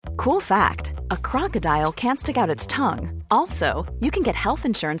Cool fact, a crocodile can't stick out its tongue. Also, you can get health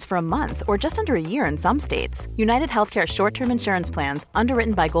insurance for a month or just under a year in some states. United Healthcare short-term insurance plans,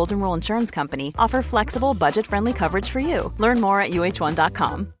 underwritten by Golden Rule Insurance Company, offer flexible, budget-friendly coverage for you. Learn more at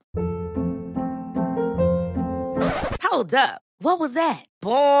uh1.com. Hold up. What was that?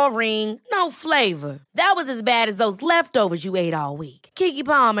 Boring. No flavor. That was as bad as those leftovers you ate all week. Keke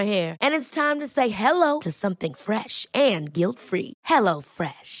Palmer here. And it's time to say hello to something fresh and guilt-free. Hello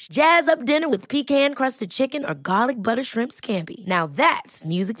Fresh. Jazz up dinner with pecan-crusted chicken or garlic butter shrimp scampi. Now that's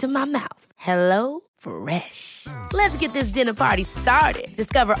music to my mouth. Hello Fresh. Let's get this dinner party started.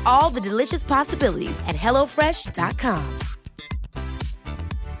 Discover all the delicious possibilities at hellofresh.com.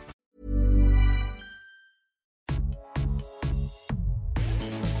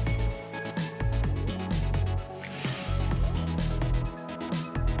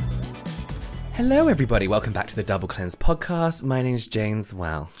 Hello everybody, welcome back to the Double Cleanse podcast. My name's James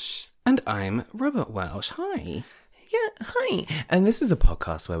Welsh. And I'm Robert Welsh. Hi. Yeah, hi. And this is a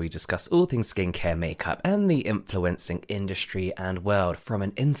podcast where we discuss all things skincare, makeup, and the influencing industry and world from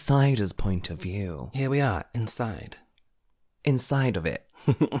an insider's point of view. Here we are, inside. Inside of it.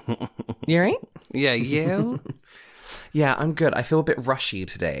 You right? Yeah, you? Yeah, I'm good. I feel a bit rushy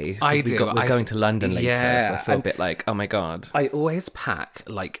today. I do. We're going to London later, so I feel a bit like, oh my God. I always pack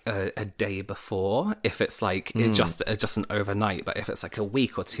like a day before if it's like just an overnight. But if it's like a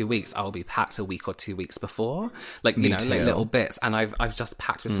week or 2 weeks, I'll be packed a week or 2 weeks before. Like, you know, like little bits. And I've just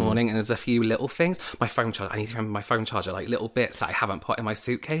packed this morning and there's a few little things. My phone charger, I need to remember my phone charger, like little bits that I haven't put in my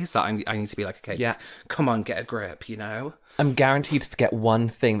suitcase that I need to be like, okay, yeah, come on, get a grip, you know? I'm guaranteed to forget one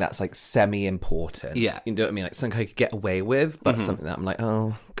thing that's like semi-important. Yeah. You know what I mean? Like something I could get away with, but something that I'm like,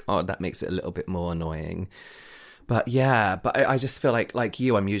 oh God, that makes it a little bit more annoying. But yeah, but I just feel like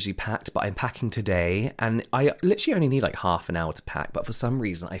you, I'm usually packed, but I'm packing today and I literally only need like half an hour to pack. But for some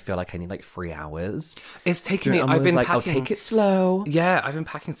reason, I feel like I need like 3 hours. It's taking me, I've been like, packing, I'll take it slow. Yeah, I've been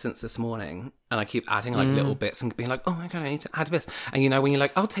packing since this morning and I keep adding like little bits and being like, oh my God, I need to add this. And you know, when you're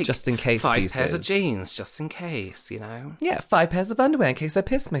like, I'll take just in case 5 pieces. Pairs of jeans, just in case, you know? Yeah, 5 pairs of underwear in case I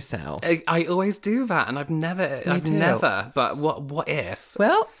piss myself. I always do that and I've never, but what if?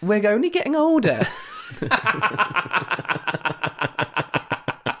 Well, we're only getting older.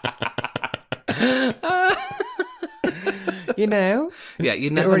 You know? Yeah, you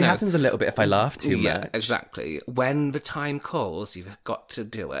never It already know. happens a little bit if I laugh too much. Yeah, exactly. When the time calls, you've got to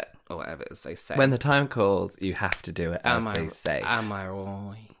do it, or whatever it is they say. When the time calls, you have to do it, as they say. Am I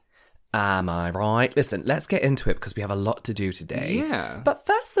right? Am I right? Listen, let's get into it because we have a lot to do today. Yeah. But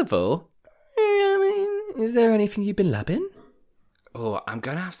first of all, is there anything you've been loving? Oh, I'm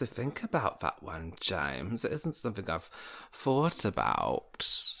going to have to think about that one, James. It isn't something I've thought about.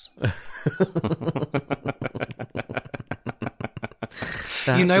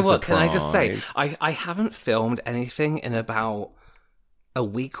 You know what? Can I just say, I haven't filmed anything in about a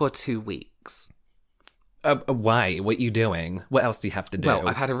week or 2 weeks. Why? What are you doing? What else do you have to do? Well,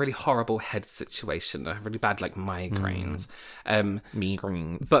 I've had a really horrible head situation. I have really bad, like, migraines.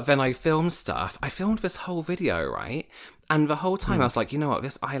 Migraines. But then I filmed stuff. I filmed this whole video, right? And the whole time I was like, you know what?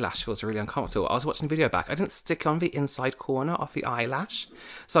 This eyelash feels really uncomfortable. I was watching the video back. I didn't stick on the inside corner of the eyelash.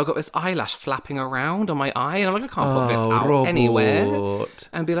 So I've got this eyelash flapping around on my eye. And I'm like, I can't put this out anywhere.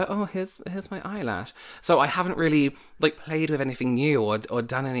 And be like, oh, here's my eyelash. So I haven't really, like, played with anything new or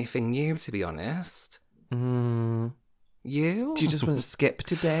done anything new, to be honest. You? Do you just want to skip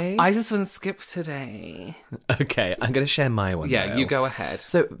today? I just want to skip today. Okay, I'm going to share my one. Yeah, though. you go ahead.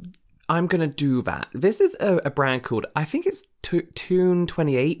 So I'm going to do that. This is a brand called, I think it's Toon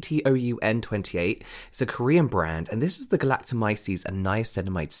 28, Toun 28. It's a Korean brand, and this is the galactomyces and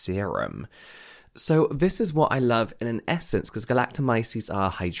niacinamide serum. So this is what I love in an essence, because galactomyces are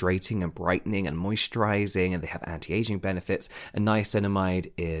hydrating and brightening and moisturizing, and they have anti-aging benefits. And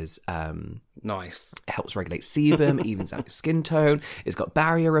niacinamide is nice. It helps regulate sebum, evens out your skin tone. It's got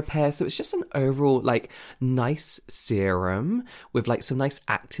barrier repair, so it's just an overall like nice serum with like some nice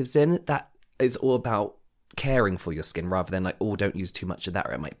actives in it that is all about caring for your skin rather than like, oh, don't use too much of that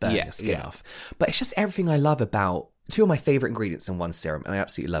or it might burn your skin off. But it's just everything I love about 2 of my favourite ingredients in one serum, and I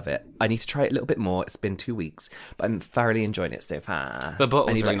absolutely love it. I need to try it a little bit more. It's been 2 weeks, but I'm thoroughly enjoying it so far. The bottle's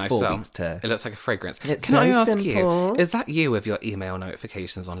I need really like nice. 4 weeks to... It looks like a fragrance. It's Can I very ask simple. you, is that you with your email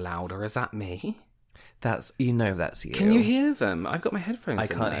notifications on loud, or is that me? That's you. Can you hear them? I've got my headphones I in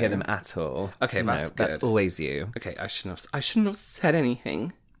can't there. hear them at all. Okay, that's good. That's always you. Okay, I shouldn't have said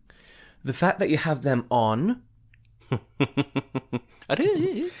anything. The fact that you have them on...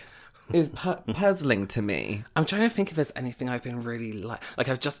 is puzzling to me. I'm trying to think if there's anything I've been really like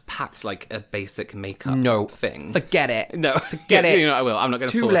I've just packed like a basic makeup thing. Forget it. No, forget it. You know, I will. I'm not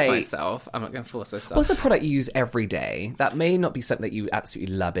going to force late. myself. I'm not going to force myself. What's a product you use every day? That may not be something that you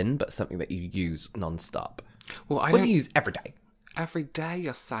absolutely love in, but something that you use non-stop. Well, what do you use every day? Every day,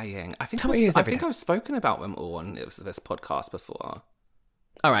 you're saying. I think I've spoken about them all on this podcast before.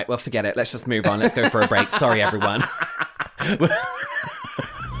 All right, well, forget it. Let's just move on. Let's go for a break. Sorry, everyone.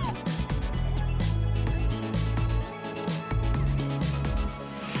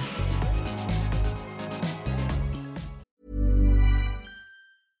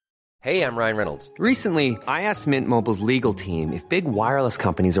 Hey, I'm Ryan Reynolds. Recently, I asked Mint Mobile's legal team if big wireless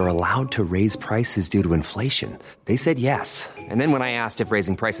companies are allowed to raise prices due to inflation. They said yes. And then when I asked if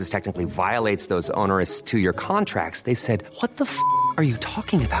raising prices technically violates those onerous two-year contracts, they said, "What the f*** are you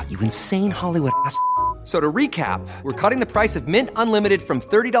talking about, you insane Hollywood ass?" So to recap, we're cutting the price of Mint Unlimited from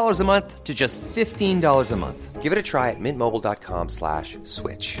 $30 a month to just $15 a month. Give it a try at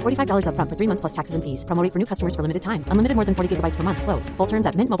mintmobile.com/switch. $45 up front for 3 months plus taxes and fees. Promo rate for new customers for limited time. Unlimited more than 40 gigabytes per month. Slows full terms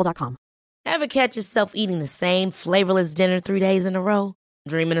at mintmobile.com. Ever catch yourself eating the same flavorless dinner 3 days in a row?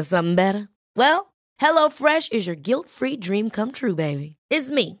 Dreaming of something better? Well, HelloFresh is your guilt-free dream come true, baby. It's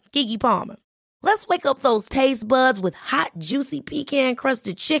me, Keke Palmer. Let's wake up those taste buds with hot, juicy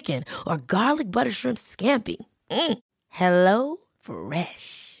pecan-crusted chicken or garlic butter shrimp scampi. Hello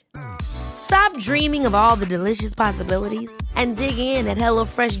Fresh. Stop dreaming of all the delicious possibilities and dig in at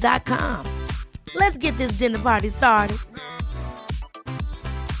HelloFresh.com. Let's get this dinner party started.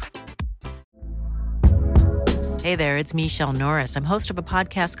 Hey there, it's Michelle Norris. I'm host of a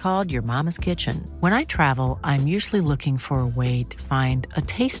podcast called Your Mama's Kitchen. When I travel, I'm usually looking for a way to find a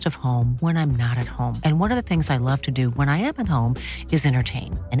taste of home when I'm not at home. And one of the things I love to do when I am at home is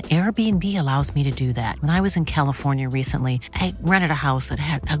entertain. And Airbnb allows me to do that. When I was in California recently, I rented a house that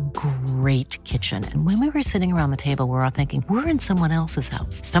had a great kitchen. And when we were sitting around the table, we were all thinking, we're in someone else's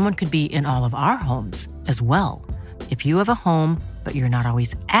house. Someone could be in all of our homes as well. If you have a home, but you're not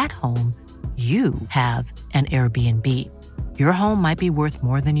always at home, you have an Airbnb. Your home might be worth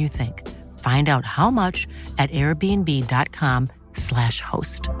more than you think. Find out how much at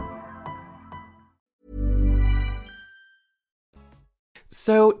airbnb.com/host.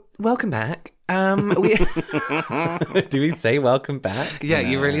 So, welcome back. Do we say welcome back? Yeah, No.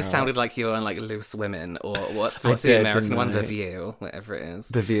 you really sounded like you were on like Loose Women or what's the did, American didn't one, I? The View, whatever it is.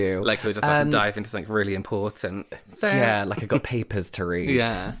 The View. Like we just have to dive into something really important. So, Yeah, like I got papers to read.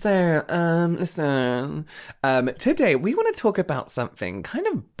 Yeah. So, listen. Today we want to talk about something kind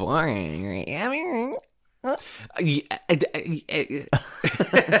of boring. I mean,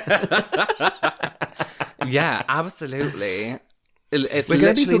 yeah, absolutely. It's We're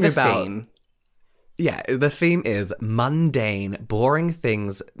going to be literally talking the about theme. Yeah, the theme is mundane, boring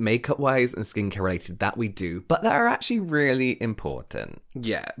things, makeup-wise and skincare-related that we do, but that are actually really important.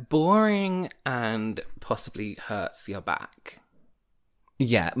 Yeah, boring and possibly hurts your back.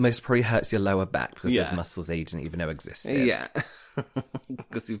 Yeah, most probably hurts your lower back because Yeah. there's muscles that you didn't even know existed. Yeah.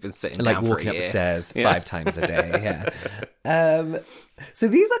 Because you've been sitting Like down walking for a up the year. stairs Yeah. 5 times a day, yeah. So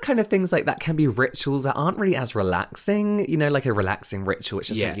these are kind of things like that can be rituals that aren't really as relaxing, you know, like a relaxing ritual, it's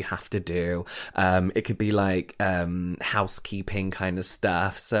just Yeah. something you have to do. It could be like housekeeping kind of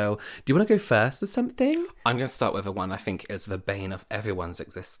stuff. So do you want to go first with something? I'm going to start with the one I think is the bane of everyone's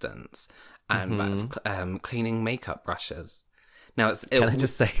existence, and that's cleaning makeup brushes. Now, Can I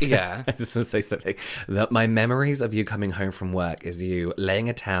just say, Yeah. I just want to say something. That my memories of you coming home from work is you laying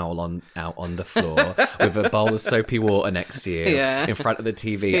a towel out on the floor with a bowl of soapy water next to you in front of the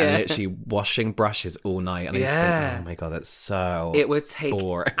TV and literally washing brushes all night. And I just think, oh my God, that's so It would take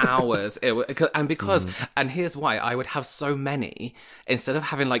boring. hours. And here's why. I would have so many, instead of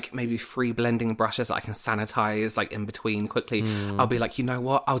having like maybe 3 blending brushes that I can sanitize like in between quickly, I'll be like, you know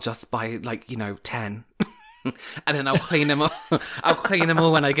what? I'll just buy like, 10. And then I'll clean them all. I'll clean them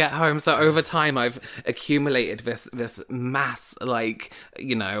all when I get home. So over time, I've accumulated this mass, like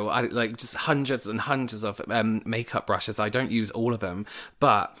I like just hundreds and hundreds of makeup brushes. I don't use all of them,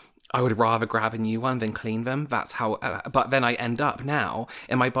 but I would rather grab a new one than clean them. That's how. But then I end up now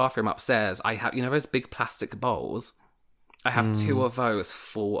in my bathroom upstairs. I have those big plastic bowls. I have 2 of those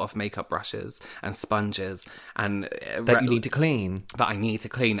full of makeup brushes and sponges and that you need to clean. that I need to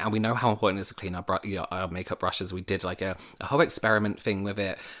clean. And we know how important it is to clean our makeup brushes. We did like a whole experiment thing with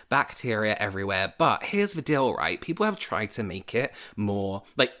it. Bacteria everywhere. But here's the deal, right? People have tried to make it more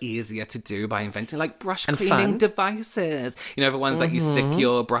like easier to do by inventing like brush And cleaning fun. devices. The ones that you stick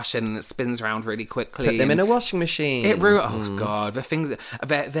your brush in and it spins around really quickly. Put them in a washing machine. Oh God, the things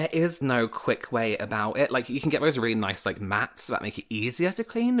there is no quick way about it. Like you can get those really nice like mats that make it easier to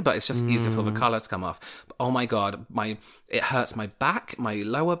clean, but it's just easier for the colour to come off. But, oh my God, it hurts my back, my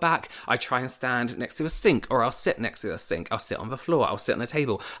lower back. I try and stand next to a sink, or I'll sit next to a sink. I'll sit on the floor. I'll sit on the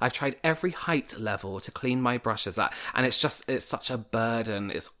table. I've tried every height level to clean my brushes at, and it's such a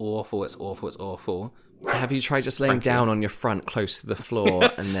burden. It's awful. It's awful. It's awful. Have you tried just laying down on your front close to the floor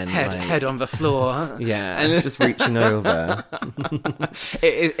and then head on the floor? Yeah, and just reaching over.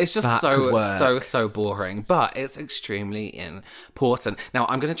 It's just That so boring, but it's extremely important. Now,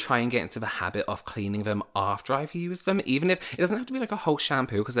 I'm going to try and get into the habit of cleaning them after I've used them, even if it doesn't have to be like a whole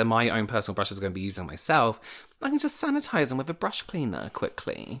shampoo, because they're my own personal brushes I'm going to be using myself. I can just sanitize them with a brush cleaner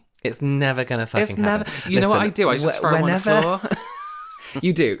quickly. It's never going to fucking happen. You know what I do? I just throw them on the floor.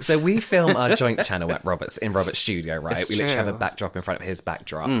 You do. So we film our joint channel at Robert's studio, right? It's we literally true. have a backdrop in front of his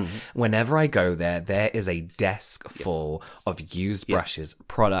backdrop. Whenever I go there is a desk full of used brushes,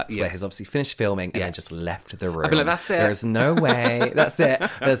 products, where he's obviously finished filming and then just left the room. I'd be like, that's it. There's no way. That's it.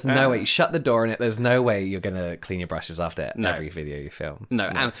 There's no way. You shut the door on it. There's no way you're going to clean your brushes after every video you film. No,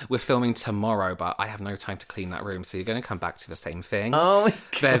 and we're filming tomorrow, but I have no time to clean that room, so you're going to come back to the same thing. Oh my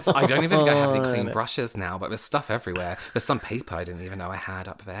God. I don't even think I have any clean brushes now, but there's stuff everywhere. There's some paper I didn't even know I had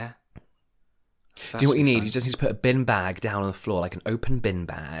up there. Do you know what you need? You just need to put a bin bag down on the floor, like an open bin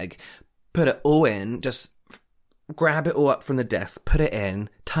bag, put it all in, just grab it all up from the desk, put it in,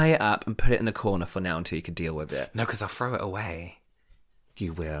 tie it up, and put it in a corner for now until you can deal with it. No, because I'll throw it away.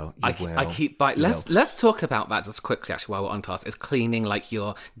 You will. I keep biting. Let's talk about that just quickly, actually, while we're on task. Is cleaning like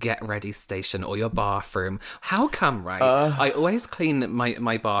your get ready station or your bathroom. How come, right? I always clean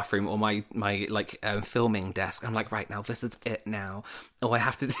my bathroom or my filming desk. I'm like, right now, this is it now. All I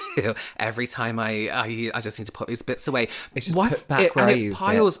have to do every time I just need to put these bits away. It's just put back where I used it.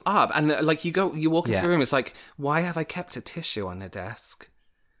 And it piles up. And like you walk into the room, it's like, why have I kept a tissue on the desk?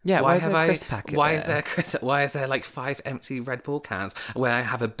 Yeah, why is there a crisp packet Why is there like 5 empty Red Bull cans where I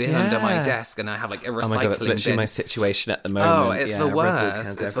have a bin under my desk and I have like a recycling bin? Oh my God, that's literally my situation at the moment. Oh, it's the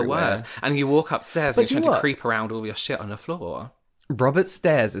worst. It's the worst. And you walk upstairs and you're trying to creep around all your shit on the floor. Robert's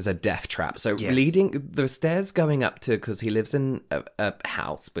stairs is a death trap. So leading the stairs going up to, because he lives in a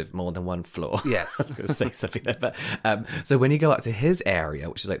house with more than one floor. Yes. I was going to say something like that. So when you go up to his area,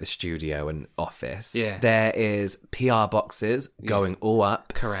 which is like the studio and office, there is PR boxes going all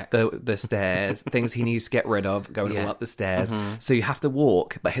up. Correct. The stairs, things he needs to get rid of going all up the stairs. So you have to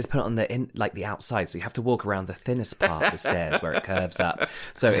walk, but he's put it on the outside. So you have to walk around the thinnest part of the stairs where it curves up.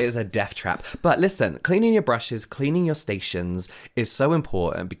 So it is a death trap. But listen, cleaning your brushes, cleaning your stations is so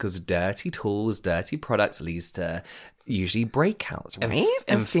important, because dirty tools, dirty products leads to usually breakouts, right?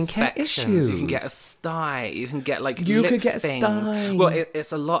 And skincare issues. You can get a sty. You can get like you lip could get things. a sty. Well,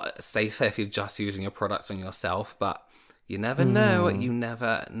 it's a lot safer if you're just using your products on yourself, but you never know. You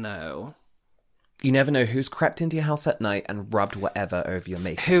never know. You never know who's crept into your house at night and rubbed whatever over your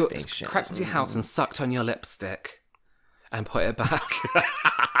makeup station. Who crept into your house and sucked on your lipstick and put it back.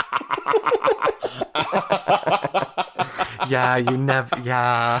 Yeah, you never.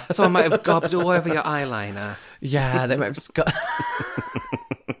 Yeah. Someone might have gobbed all over your eyeliner. Yeah, they might have just got.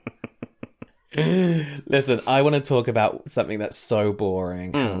 Listen, I want to talk about something that's so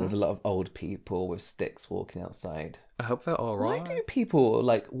boring. There's a lot of old people with sticks walking outside. I hope they're all right. Why do people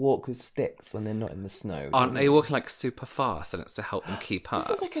like walk with sticks when they're not in the snow? Aren't they walking like super fast, and it's to help them keep up?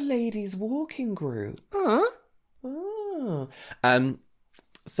 This is like a ladies' walking group.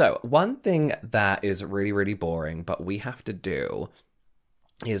 So one thing that is really, really boring, but we have to do,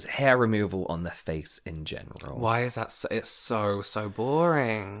 is hair removal on the face in general. Why is that it's so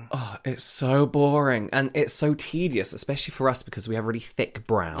boring? Oh, it's so boring. And it's so tedious, especially for us because we have really thick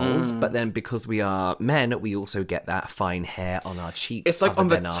brows. But then because we are men, we also get that fine hair on our cheeks. It's like on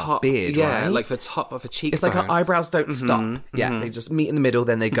the top. Beard, yeah, right? like the top of a cheekbone. It's like our eyebrows don't stop. Yeah, they just meet in the middle,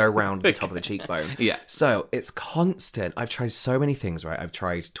 then they go round the top of the cheekbone. Yeah. So it's constant. I've tried so many things, right? I've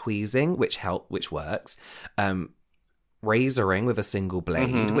tried tweezing, which works. Razoring with a single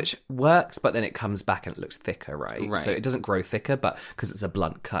blade, which works, but then it comes back and it looks thicker, right? So it doesn't grow thicker, but because it's a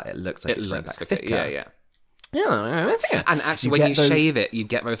blunt cut, it looks like it's growing back thicker. Yeah. Yeah, and actually, when you shave it, you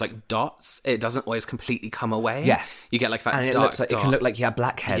get those like dots. It doesn't always completely come away. Yeah, you get like that, and it looks like it can look like you have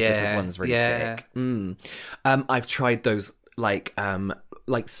blackheads if this one's really thick. I've tried those like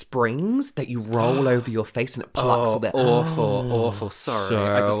springs that you roll over your face and it plucks all the awful. Sorry, so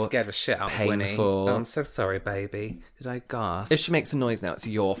I just scared the shit out of Winnie. painful. Oh, I'm so sorry, baby. Did I gasp? If she makes a noise now, it's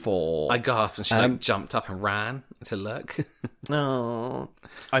your fault. I gasped and she like jumped up and ran to look. Oh,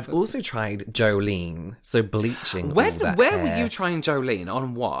 I've also tried Jolene, so bleaching. Where hair. were you trying Jolene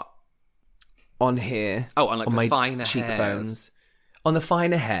on what? On here. Oh, on like the my finer cheekbones. hairs. On the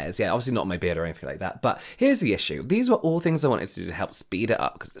finer hairs, yeah, obviously not on my beard or anything like that. But here's the issue. These were all things I wanted to do to help speed it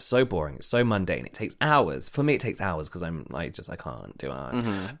up because it's so boring. It's so mundane. It takes hours. For me, it takes hours because I can't do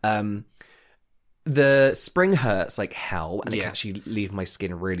it. The spring hurts like hell, and it can actually leave my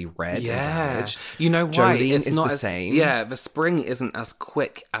skin really red and damaged. You know why? Jolene It's is not the as, same. Yeah, the spring isn't as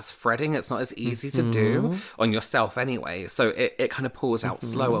quick as threading. It's not as easy to do on yourself anyway. So it kind of pulls out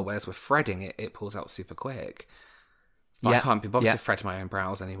slower, whereas with threading, it pulls out super quick. I can't be bothered to thread my own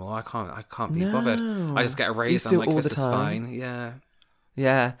brows anymore. I can't be bothered. I just get a razor. I'm like, this is fine. Yeah.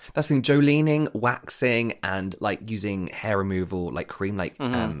 Yeah, that's the thing. Jolening, waxing, and like using hair removal, like cream, like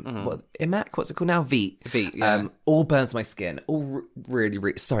what Imac? What's it called now? Veet. Yeah. All burns my skin. All really,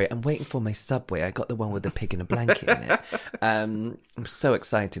 really. Sorry, I'm waiting for my Subway. I got the one with the pig in a blanket in it. I'm so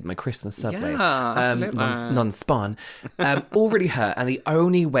excited. My Christmas Subway. Yeah, absolutely. Non-spawn. All really hurt, and the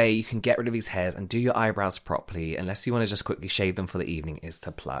only way you can get rid of these hairs and do your eyebrows properly, unless you want to just quickly shave them for the evening, is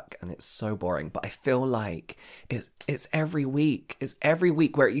to pluck. And it's so boring. But I feel like it's every week. It's every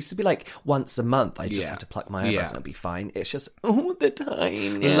week, where it used to be like once a month I just have to pluck my eyebrows and it'll be fine. It's just all the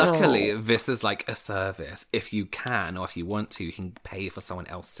time now. Luckily, this is like a service. If you can, or if you want to, you can pay for someone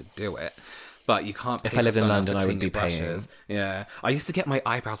else to do it. But you can't pay If I lived in London, I would be paying. paying. Yeah. I used to get my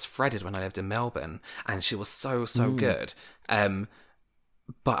eyebrows threaded when I lived in Melbourne, and she was so good.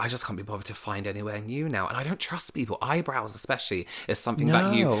 But I just can't be bothered to find anywhere new now. And I don't trust people. Eyebrows especially is something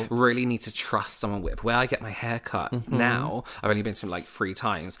that you really need to trust someone with. Where I get my hair cut now, I've only been to him like 3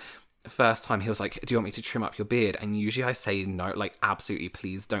 times. The first time he was like, do you want me to trim up your beard? And usually I say no, like absolutely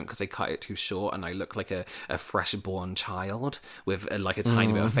please don't, because they cut it too short and I look like a fresh born child with like a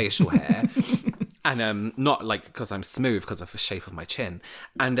tiny bit of facial hair. And not like because I'm smooth because of the shape of my chin.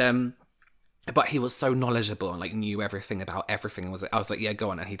 And but he was so knowledgeable and like knew everything about everything. I was like, yeah, go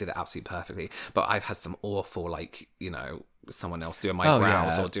on. And he did it absolutely perfectly. But I've had some awful, like, you know, someone else doing my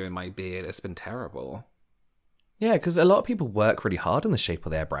brows or doing my beard. It's been terrible. Yeah, because a lot of people work really hard on the shape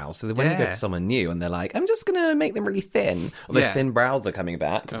of their brows. So when you go to someone new and they're like, I'm just going to make them really thin. Or thin brows are coming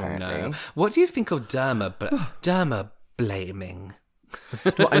back, apparently. Oh, no. What do you think of derma blaming?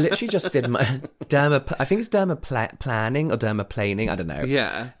 Well, I literally just did my I think it's planning or dermaplaning. I don't know.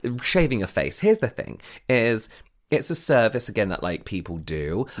 Yeah. Shaving your face. Here's the thing, is it's a service, again, that like people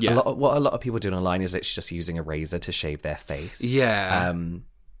do. Yeah. What a lot of people do online is it's just using a razor to shave their face. Yeah.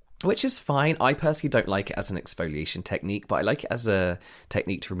 Which is fine. I personally don't like it as an exfoliation technique, but I like it as a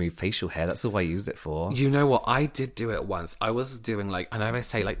technique to remove facial hair. That's all I use it for. You know what? I did do it once. I was doing like, I know they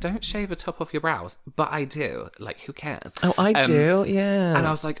say like, don't shave the top of your brows, but I do. Like, who cares? Oh, I do, yeah. And I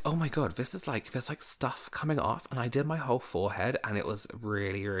was like, oh my God, this is like, there's like stuff coming off. And I did my whole forehead and it was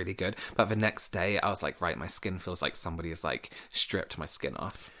really, really good. But the next day I was like, right, my skin feels like somebody has like stripped my skin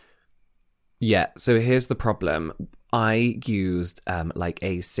off. Yeah, so here's the problem. I used like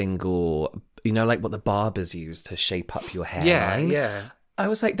a single, you know, like what the barbers use to shape up your hairline. Yeah. I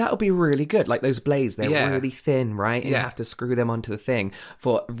was like, that'll be really good. Like those blades, they're really thin, right? And you have to screw them onto the thing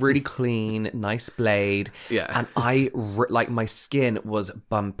for a really clean, nice blade. Yeah. And like my skin was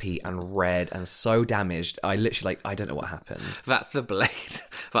bumpy and red and so damaged. I literally I don't know what happened. That's the blade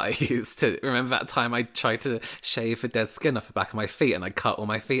that I used to, remember that time I tried to shave the dead skin off the back of my feet and I cut all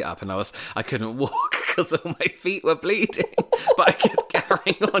my feet up and I couldn't walk because all my feet were bleeding. But I kept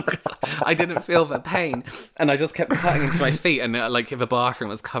carrying on because I didn't feel the pain. And I just kept cutting into my feet and like the bathroom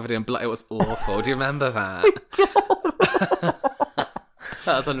was covered in blood. It was awful. Do you remember that?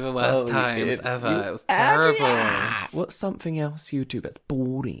 That was one of the worst times ever. It was terrible. What's something else you do that's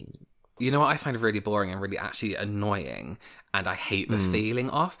boring? You know what I find really boring and really actually annoying, and I hate the feeling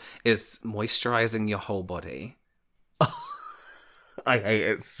of, is moisturising your whole body. I hate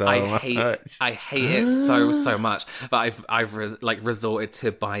it so much. I hate it so much. But I've resorted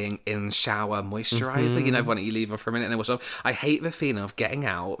to buying in shower moisturizer. You know, when you leave it for a minute and then wash off. I hate the feeling of getting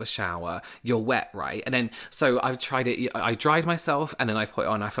out of the shower. You're wet, right? And then so I've tried it. I dried myself and then I put it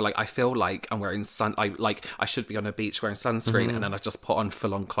on. I feel like I'm wearing I should be on a beach wearing sunscreen, and then I've just put on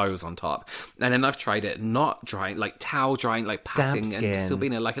full on clothes on top. And then I've tried it not drying, like towel drying, like patting and still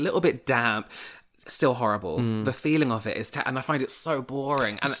being like a little bit damp. Still horrible. The feeling of it is, and I find it so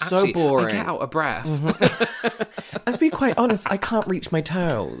boring. And so boring. I get out of breath. To be quite honest, I can't reach my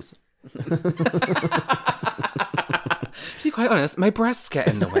toes. To be quite honest, my breasts get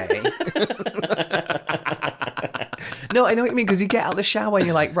in the way. No, I know what you mean, because you get out of the shower and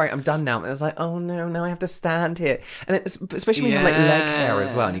you're like, right, I'm done now. And it's like, oh no, now I have to stand here. And it's, especially when you have like leg hair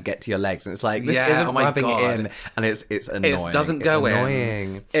as well, and you get to your legs, and it's like, this isn't rubbing in, and it's annoying. It doesn't go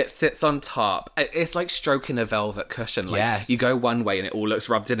in. It sits on top. It's like stroking a velvet cushion. Like, yes. You go one way and it all looks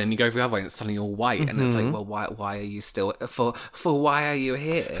rubbed in, and you go the other way and it's suddenly all white. And it's like, well, why are you still, for why are you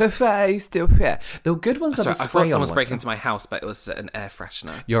here? For why are you still here? The good ones are the spray on. I thought someone was breaking into my house, but it was an air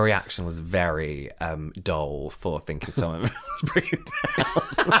freshener. Your reaction was very dull for thinking someone was breaking down.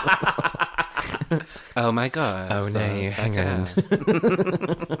 Oh my god. Oh no, hang on.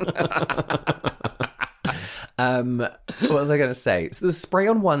 What was I going to say? So the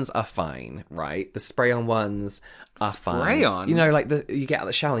spray-on ones are fine, right? The spray-on ones are fine. Spray-on? You know, like you get out of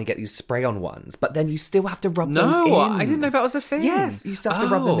the shower and you get these spray-on ones, but then you still have to rub those in. No, I didn't know that was a thing. Yes, you still have to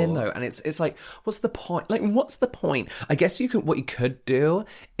rub them in though, and it's like, what's the point? Like, what's the point? I guess what you could do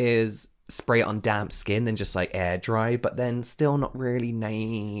is spray it on damp skin and just like air dry, but then still not really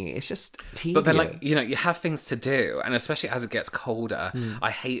nice. It's just tedious. But then, like, you know, you have things to do, and especially as it gets colder, I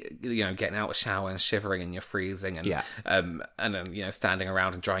hate, you know, getting out of the shower and shivering and you're freezing, and and then, you know, standing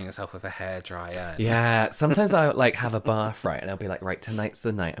around and drying yourself with a hairdryer. Yeah, sometimes I like have a bath, right, and I'll be like, right, tonight's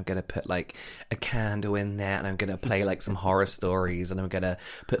the night. I'm gonna put like a candle in there, and I'm gonna play like some horror stories, and I'm gonna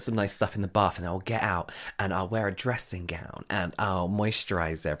put some nice stuff in the bath, and I'll get out and I'll wear a dressing gown and I'll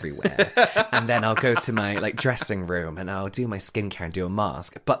moisturize everywhere. And then I'll go to my like dressing room and I'll do my skincare and do a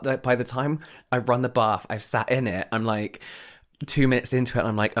mask. But by the time I run the bath, I've sat in it, I'm like 2 minutes into it, and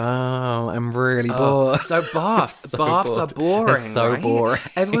I'm like, oh, I'm really bored. So baths are boring. They're so right? boring.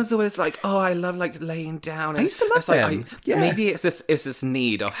 Everyone's always like, oh, I love like laying down. I used to love them. Maybe it's this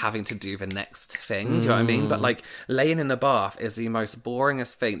need of having to do the next thing. Do you know what I mean? But like laying in a bath is the most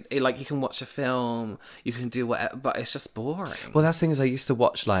boringest thing. Like you can watch a film, you can do whatever, but it's just boring. Well, that's the thing is, I used to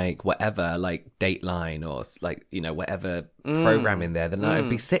watch like whatever, like Dateline or like, you know, whatever program in there. Then I'd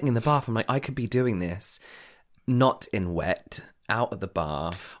be sitting in the bath. I'm like, I could be doing this, not in wet, out of the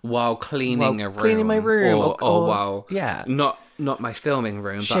bath while cleaning a room, cleaning my room, or while not my filming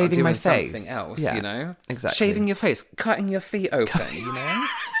room, but shaving doing my face, something else. Yeah, you know, exactly. Shaving your face, cutting your feet open. You know.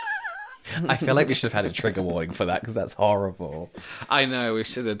 I feel like we should have had a trigger warning for that, because that's horrible. I know, we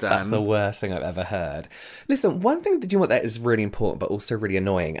should have done. That's the worst thing I've ever heard. Listen, one thing that you want that is really important, but also really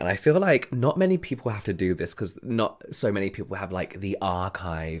annoying, and I feel like not many people have to do this, because not so many people have like the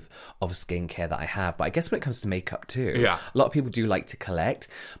archive of skincare that I have. But I guess when it comes to makeup too, yeah, a lot of people do like to collect.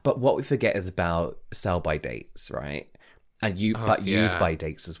 But what we forget is about sell-by dates, right? And use by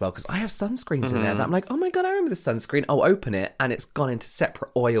dates as well, because I have sunscreens in there that I'm like, oh my god, I remember this sunscreen. I'll open it and it's gone into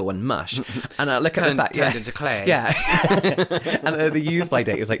separate oil and mush, and I look at the back, turned into clay. Yeah, and the use by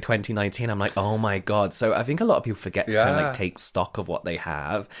date is like 2019. I'm like, oh my god. So I think a lot of people forget to kind of like take stock of what they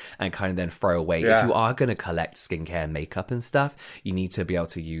have and kind of then throw away. If you are going to collect skincare, and makeup, and stuff, you need to be able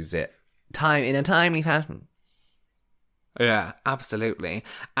to use it in a timely fashion. Yeah, absolutely.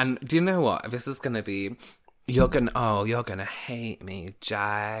 And do you know what? This is going to be. You're gonna hate me,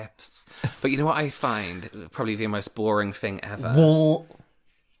 Jibes. But you know what I find probably the most boring thing ever? What?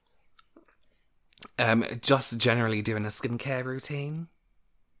 Just generally doing a skincare routine.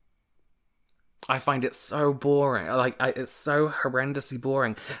 I find it so boring. It's so horrendously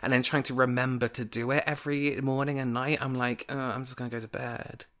boring. And then trying to remember to do it every morning and night, I'm like, I'm just gonna go to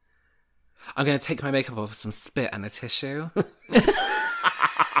bed. I'm gonna take my makeup off with some spit and a tissue.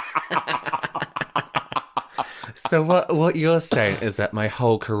 So what you're saying is that my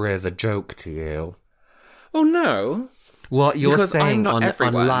whole career is a joke to you? Oh no. What you're Because saying on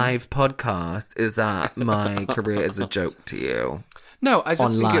everyone. live podcast is that my career is a joke to you? No, I just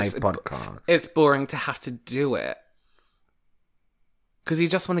on think live podcast. It's boring to have to do it. Because you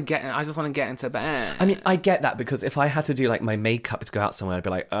just want to I just want to get into bed. I mean, I get that, because if I had to do like my makeup to go out somewhere, I'd be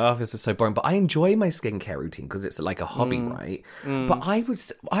like, oh, this is so boring. But I enjoy my skincare routine because it's like a hobby, right? But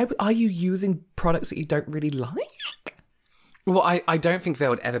are you using products that you don't really like? Well, I don't think there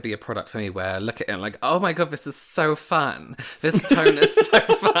would ever be a product for me where I look at it and like, oh my god, this is so fun. This tone is so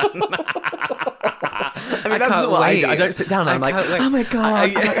fun. I mean, that's not what I do. I don't sit down and I'm like, oh my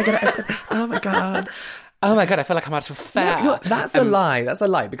god, oh my god. Oh my god, I feel like I'm out of fair. No, that's a lie. That's a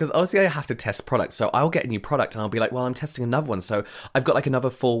lie, because obviously I have to test products. So I'll get a new product and I'll be like, well, I'm testing another one. So I've got like another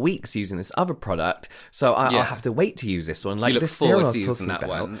 4 weeks using this other product. So I'll have to wait to use this one. Like you look this forward serum I was to using talking that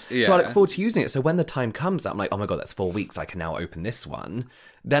about. one. Yeah. So I look forward to using it. So when the time comes, I'm like, oh my god, that's 4 weeks. I can now open this one.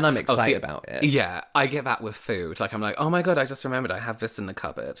 Then I'm excited about it. Yeah, I get that with food. Like I'm like, oh my god, I just remembered I have this in the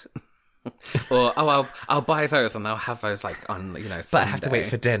cupboard. Or, I'll buy those and I'll have those like on, you know, Sunday. But I have to wait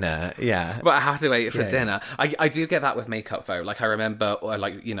for dinner. Yeah. But I have to wait for dinner. I do get that with makeup though. Like I remember, or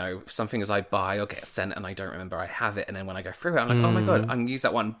like, you know, some things I buy or get sent and I don't remember I have it. And then when I go through it, I'm like, oh my God, I can use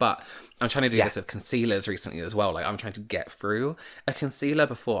that one. But I'm trying to do this with concealers recently as well. Like I'm trying to get through a concealer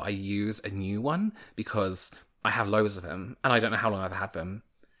before I use a new one because I have loads of them and I don't know how long I've had them,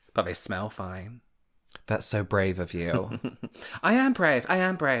 but they smell fine. That's so brave of you. I am brave.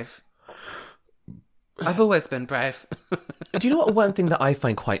 I've always been brave. Do you know what one thing that I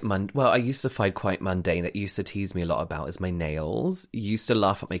find quite I used to find quite mundane that used to tease me a lot about is my nails. You used to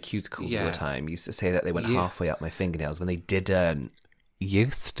laugh at my cuticles all the time. You used to say that they went halfway up my fingernails when they didn't.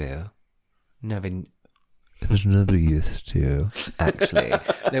 Used to? No, there's never used to. Actually,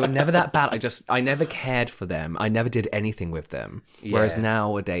 they were never that bad. I never cared for them. I never did anything with them. Yeah. Whereas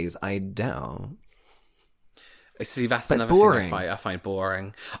nowadays, I don't. See, that's another thing I find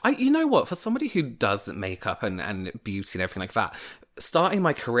boring. You know what? For somebody who does makeup and beauty and everything like that, starting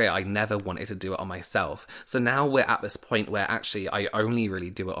my career, I never wanted to do it on myself. So now we're at this point where actually I only really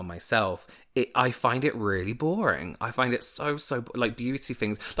do it on myself. I find it really boring. I find it so like beauty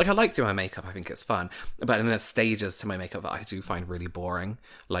things. Like I like doing my makeup. I think it's fun. But then there's stages to my makeup that I do find really boring.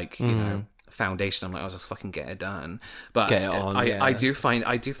 Like, you know, foundation, I'm like, I'll just fucking get it done. But get it on, I do find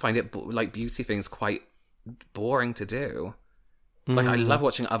it like beauty things quite boring to do. Like I love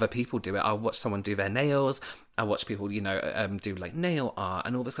watching other people do it. I'll watch someone do their nails. I watch people, you know, do like nail art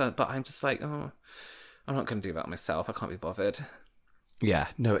and all this kind of. But I'm just like, oh, I'm not going to do that myself. I can't be bothered. Yeah,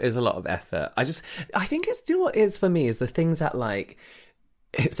 no, it is a lot of effort. I think it's, do you know what it is for me is the things that like.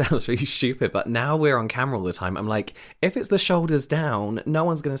 It sounds really stupid, but now we're on camera all the time. I'm like, if it's the shoulders down, no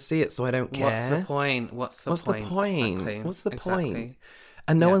one's going to see it, so I don't care. What's the point? What's the point? Exactly. What's the point?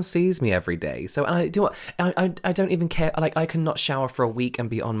 And no one sees me every day. So and I do what I don't even care. Like I can not shower for a week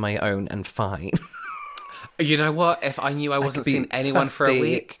and be on my own and fine. You know what? If I knew I wasn't seeing anyone for a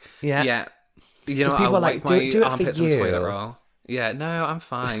week, yeah. You know, people I'll like do it for you. Toilet roll. Yeah, no, I'm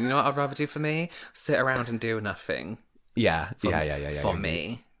fine. You know what I'd rather do for me? Sit around and do nothing. Yeah. For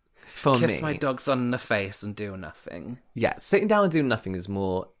me. For me. Kiss my dogs on the face and do nothing. Yeah, sitting down and doing nothing is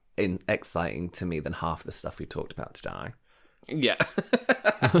more exciting to me than half the stuff we talked about today. Yeah.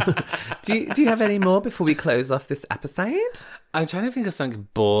 Do you have any more before we close off this episode? I'm trying to think of something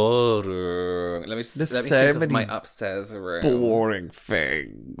boring. Let me think of my upstairs room. Boring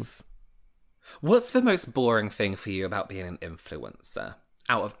things. What's the most boring thing for you about being an influencer?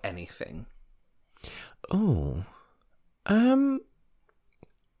 Out of anything? Oh. Oh,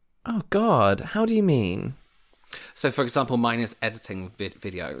 God. How do you mean? So, for example, mine is editing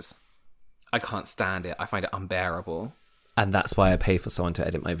videos. I can't stand it. I find it unbearable. And that's why I pay for someone to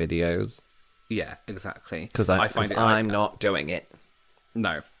edit my videos. Yeah, exactly. Because I'm not doing it.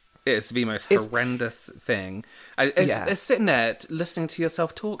 No. It's the most horrendous thing. It's sitting there listening to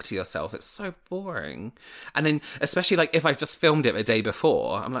yourself talk to yourself. It's so boring. And then, especially like if I just filmed it the day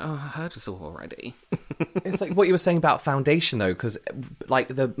before, I'm like, oh, I heard this all already. It's like what you were saying about foundation, though, because like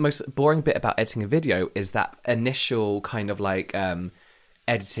the most boring bit about editing a video is that initial kind of like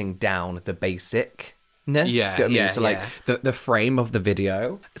editing down the basic. Yeah, do you know what I mean? So like the frame of the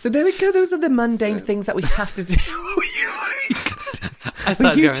video. So there we go. Those are the mundane things that we have to do. I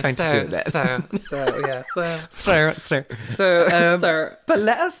started you trying to do it then. But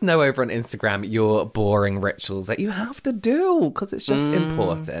let us know over on Instagram your boring rituals that you have to do because it's just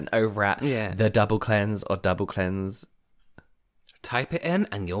important over at the Double Cleanse or Double Cleanse. Type it in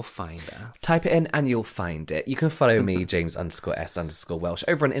and you'll find us. Type it in and you'll find it. You can follow me, James_S_Welsh,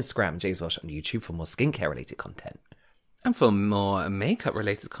 over on Instagram, James Welsh on YouTube for more skincare related content. And for more makeup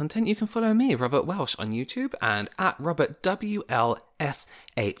related content, you can follow me, Robert Welsh, on YouTube and at Robert WLSH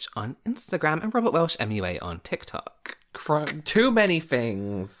on Instagram and Robert Welsh MUA on TikTok. Too many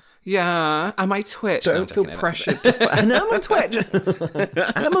things. Yeah, and my Twitch. Don't feel pressured. And I'm on Twitch.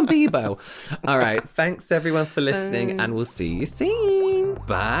 And I'm on Bebo. All right, thanks everyone for listening and we'll see you soon.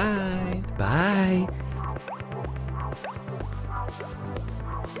 Bye. Bye.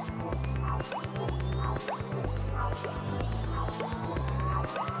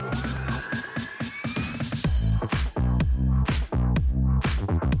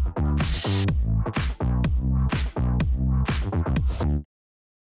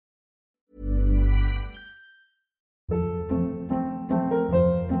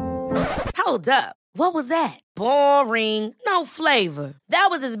 Hold up. What was that? Boring. No flavor. That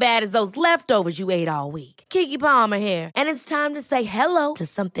was as bad as those leftovers you ate all week. Keke Palmer here. And it's time to say hello to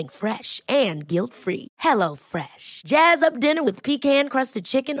something fresh and guilt-free. Hello Fresh. Jazz up dinner with pecan-crusted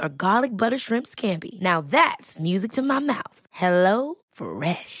chicken or garlic butter shrimp scampi. Now that's music to my mouth. Hello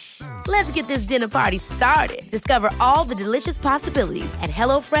Fresh. Let's get this dinner party started. Discover all the delicious possibilities at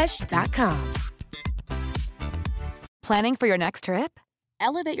hellofresh.com. Planning for your next trip?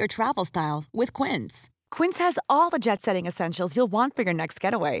 Elevate your travel style with Quince. Quince has all the jet-setting essentials you'll want for your next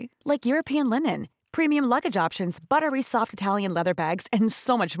getaway, like European linen, premium luggage options, buttery soft Italian leather bags, and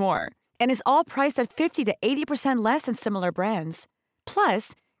so much more. And is all priced at 50 to 80% less than similar brands.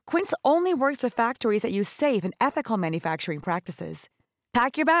 Plus, Quince only works with factories that use safe and ethical manufacturing practices.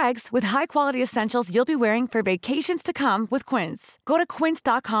 Pack your bags with high-quality essentials you'll be wearing for vacations to come with Quince. Go to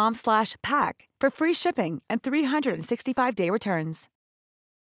quince.com/pack for free shipping and 365-day returns.